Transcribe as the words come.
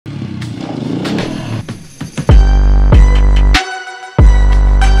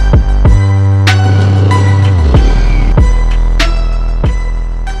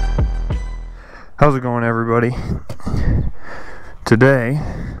How's it going, everybody? Today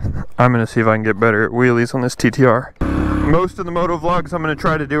I'm going to see if I can get better at wheelies on this TTR. Most of the moto vlogs I'm going to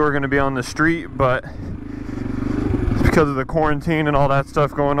try to do are going to be on the street, but because of the quarantine and all that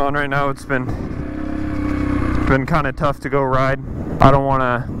stuff going on right now, it's been kind of tough to go ride. I don't want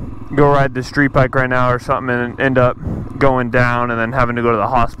to go ride the street bike right now or something and end up going down and then having to go to the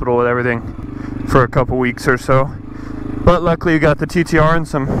hospital with everything for a couple weeks or so. But luckily you got the TTR and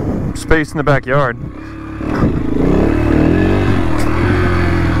some space in the backyard.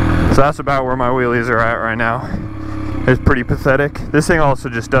 So that's about where my wheelies are at right now. It's pretty pathetic. This thing also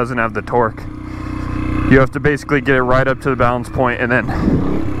just doesn't have the torque. You have to basically get it right up to the balance point and then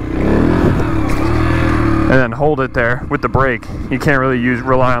hold it there with the brake. You can't really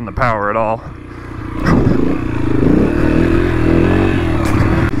rely on the power at all.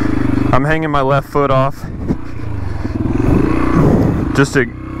 I'm hanging my left foot off just to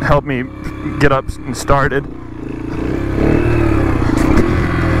help me get up and started.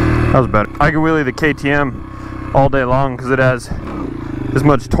 That was better. I can wheelie the KTM all day long because it has as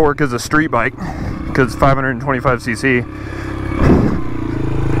much torque as a street bike because it's 525cc.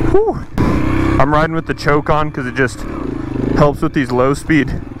 Whew. I'm riding with the choke on because it just helps with these low speed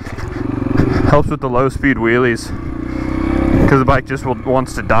wheelies because the bike just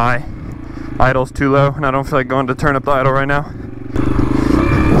wants to die. Idle's too low and I don't feel like going to turn up the idle right now.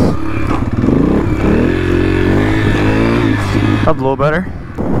 That's a little better.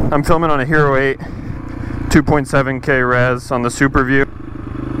 I'm filming on a Hero 8 2.7K res on the Superview,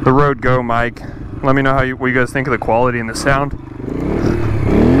 the Road Go mic. Let me know what you guys think of the quality and the sound.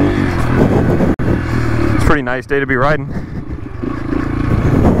 It's a pretty nice day to be riding.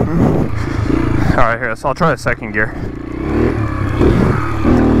 Alright, here, so I'll try a second gear.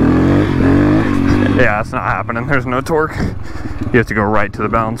 Yeah, that's not happening. There's no torque. You have to go right to the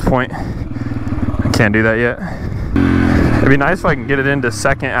balance point. I can't do that yet. It'd be nice if I can get it into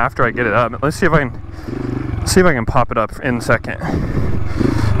second after I get it up. Let's see if I can pop it up in second.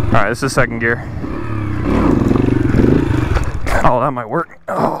 Alright, this is second gear. Oh, that might work.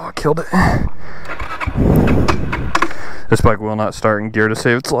 Oh, I killed it. This bike will not start in gear to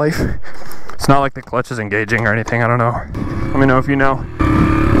save its life. It's not like the clutch is engaging or anything, I don't know. Let me know if you know.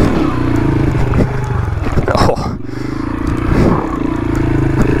 Oh.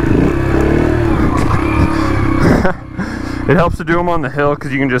 It helps to do them on the hill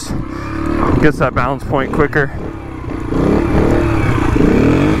because you can just get to that balance point quicker.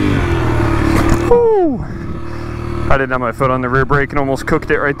 Woo! I didn't have my foot on the rear brake and almost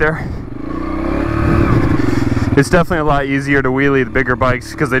cooked it right there. It's definitely a lot easier to wheelie the bigger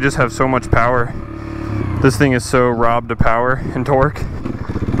bikes because they just have so much power. This thing is so robbed of power and torque.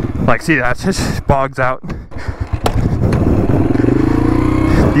 Like, see, that just bogs out.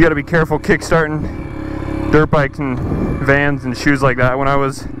 You gotta be careful kickstarting dirt bikes and vans and shoes like that. When I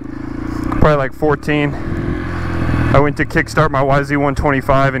was probably like 14, I went to kickstart my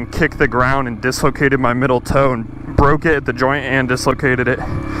YZ125 and kicked the ground and dislocated my middle toe and broke it at the joint and dislocated it.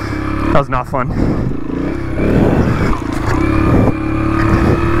 That was not fun.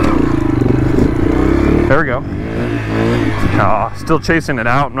 There we go. Oh, still chasing it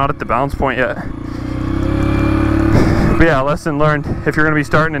out. I'm not at the balance point yet. But yeah, lesson learned. If you're going to be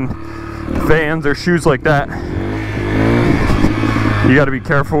starting in vans or shoes like that, you got to be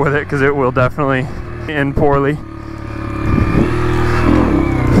careful with it because it will definitely end poorly.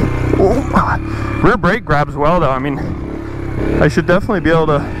 Ooh. Rear brake grabs well though. I mean, I should definitely be able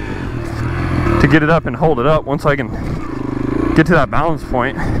to get it up and hold it up once I can get to that balance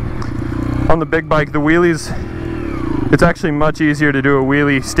point. On the big bike, the wheelies, it's actually much easier to do a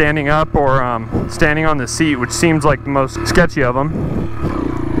wheelie standing up or standing on the seat, which seems like the most sketchy of them.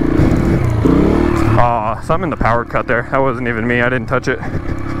 Something in the power cut there. That wasn't even me. I didn't touch it.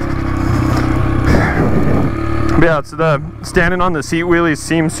 But yeah, it's the standing on the seat wheelies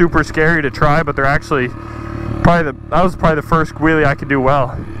seem super scary to try, but they're actually that was probably the first wheelie I could do well.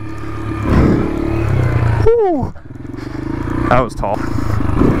 Whew. That was tall.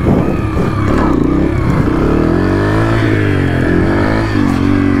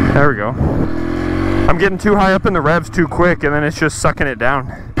 There we go. I'm getting too high up in the revs too quick and then it's just sucking it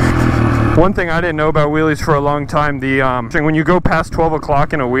down. One thing I didn't know about wheelies for a long time, when you go past 12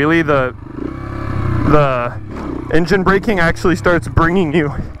 o'clock in a wheelie, the engine braking actually starts bringing you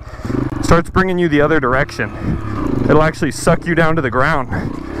the other direction. It'll actually suck you down to the ground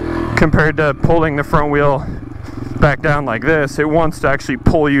compared to pulling the front wheel back down like this. It wants to actually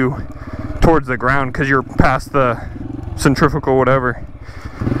pull you towards the ground because you're past the centrifugal whatever.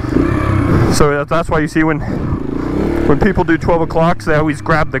 So that's why you see when people do 12 o'clocks, they always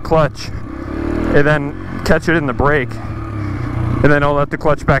grab the clutch and then catch it in the brake, and then I'll let the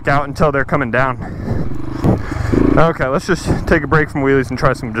clutch back out until they're coming down. Okay, let's just take a break from wheelies and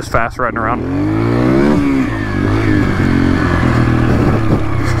try some just fast riding around.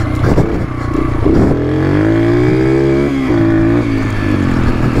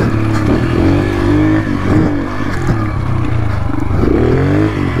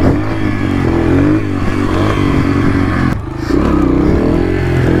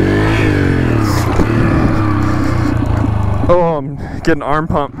 Oh, I'm getting arm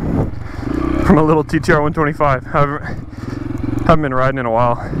pump from a little TTR 125. Haven't been riding in a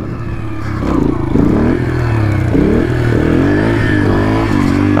while.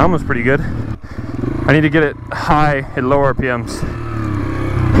 That one was pretty good. I need to get it high at low RPMs.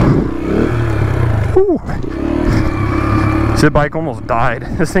 Whew. This bike almost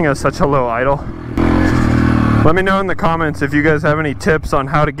died. This thing has such a low idle. Let me know in the comments if you guys have any tips on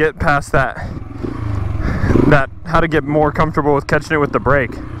how to get past that how to get more comfortable with catching it with the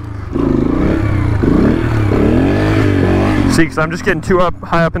brake. See, because I'm just getting too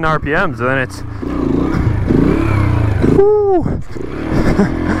high up in the RPMs, and then it's woo.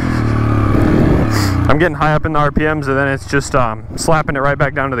 I'm getting high up in the RPMs, and then it's just slapping it right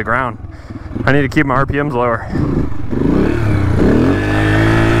back down to the ground. I need to keep my RPMs lower.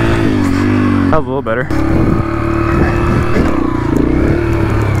 That was a little better.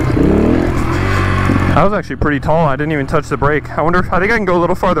 That was actually pretty tall. I didn't even touch the brake. I think I can go a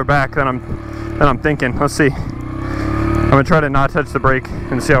little farther back than I'm thinking. Let's see. I'm gonna try to not touch the brake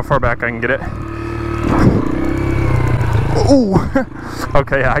and see how far back I can get it. Ooh.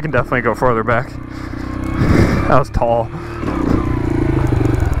 Okay, yeah, I can definitely go farther back. That was tall.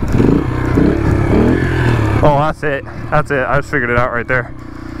 Oh, that's it. That's it. I just figured it out right there.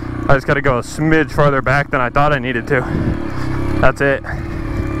 I just gotta go a smidge farther back than I thought I needed to. That's it.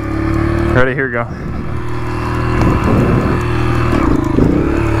 Ready? Here we go.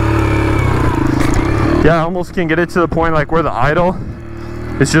 Yeah, I almost can get it to the point like where the idle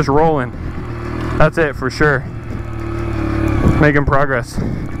is just rolling. That's it for sure. Making progress.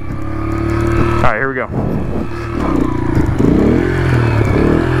 Alright, here we go.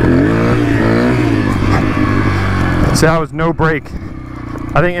 See, that was no brake.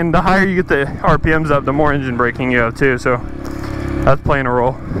 I think, and the higher you get the RPMs up, the more engine braking you have too, so that's playing a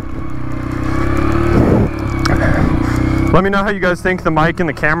role. Let me know how you guys think the mic and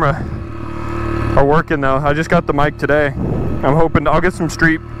the camera are working though. I just got the mic today. I'm hoping I'll get some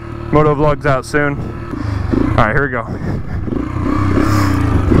street moto vlogs out soon. Alright, here we go.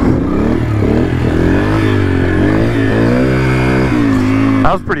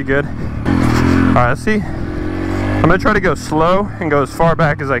 That was pretty good. Alright, let's see. I'm gonna try to go slow and go as far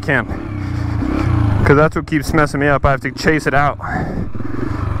back as I can, because that's what keeps messing me up. I have to chase it out.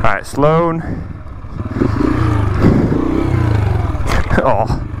 Alright, slow. Oh,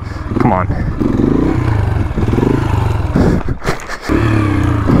 come on.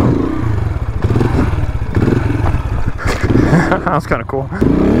 That was kind of cool.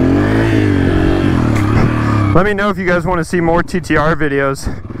 Let me know if you guys want to see more TTR videos,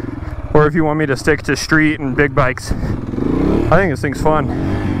 or if you want me to stick to street and big bikes. I think this thing's fun.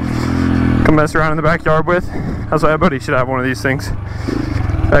 Come mess around in the backyard with. That's why everybody should have one of these things.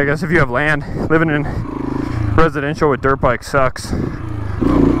 I guess if you have land, living in residential with dirt bikes sucks.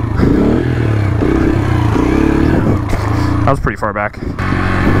 That was pretty far back.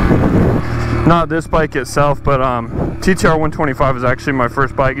 Not this bike itself, but TTR 125 is actually my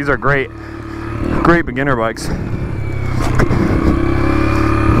first bike. These are great beginner bikes.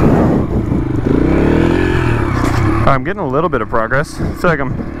 I'm getting a little bit of progress. I feel like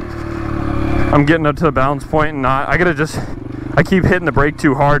I'm getting up to the balance point and not. I keep hitting the brake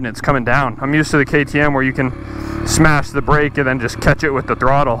too hard and it's coming down. I'm used to the KTM where you can smash the brake and then just catch it with the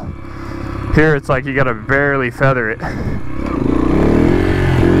throttle. Here it's like you gotta barely feather it.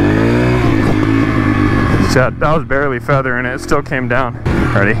 See, that was barely feathering it. It still came down.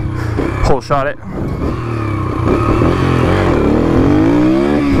 Ready? Whole shot it.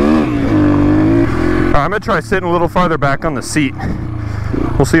 Alright, I'm gonna try sitting a little farther back on the seat.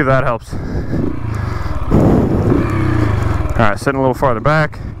 We'll see if that helps. Alright, sitting a little farther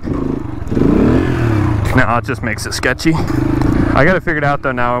back. Now it just makes it sketchy. I got it figured out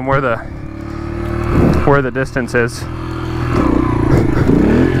though now, and where the distance is.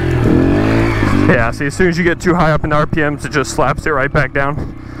 Yeah, see, as soon as you get too high up in RPMs, it just slaps it right back down.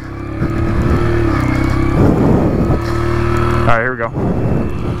 Alright, here we go.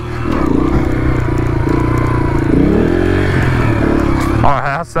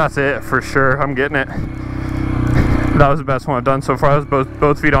 Oh, that's it for sure. I'm getting it. That was the best one I've done so far. I was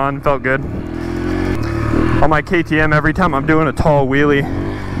both feet on, felt good. On my KTM, every time I'm doing a tall wheelie,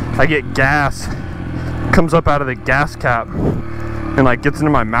 I get gas. Comes up out of the gas cap and like gets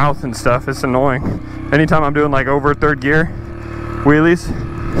into my mouth and stuff. It's annoying. Anytime I'm doing like over third gear wheelies.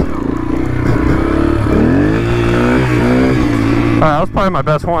 That was probably my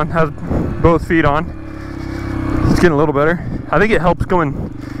best one. Has both feet on. It's getting a little better. I think it helps going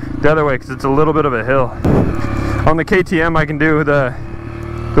the other way because it's a little bit of a hill. On the KTM, I can do the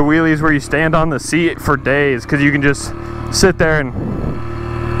wheelies where you stand on the seat for days because you can just sit there, and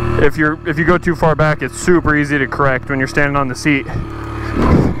if you go too far back, it's super easy to correct when you're standing on the seat.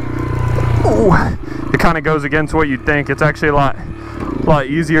 Ooh, it kind of goes against what you'd think. It's actually a lot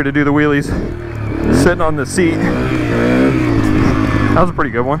easier to do the wheelies sitting on the seat. That was a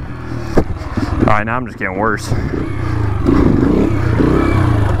pretty good one. All right, now I'm just getting worse.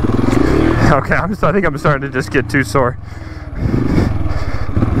 Okay, I think I'm starting to just get too sore.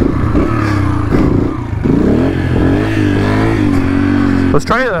 Let's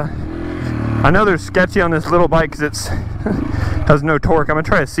try I know they're sketchy on this little bike because it's has no torque. I'm gonna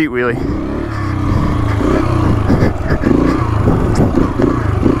try a seat wheelie.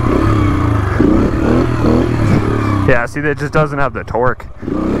 Yeah, see, that just doesn't have the torque,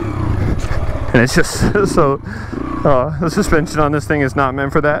 and it's just so the suspension on this thing is not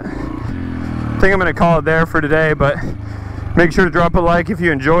meant for that. I think I'm gonna call it there for today, but make sure to drop a like if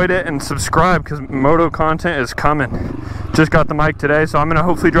you enjoyed it and subscribe because moto content is coming. Just got the mic today, so I'm gonna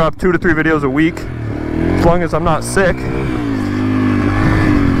hopefully drop 2 to 3 videos a week as long as I'm not sick.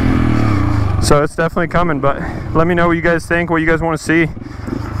 So it's definitely coming, but let me know what you guys think, what you guys want to see,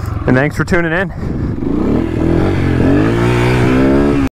 and thanks for tuning in.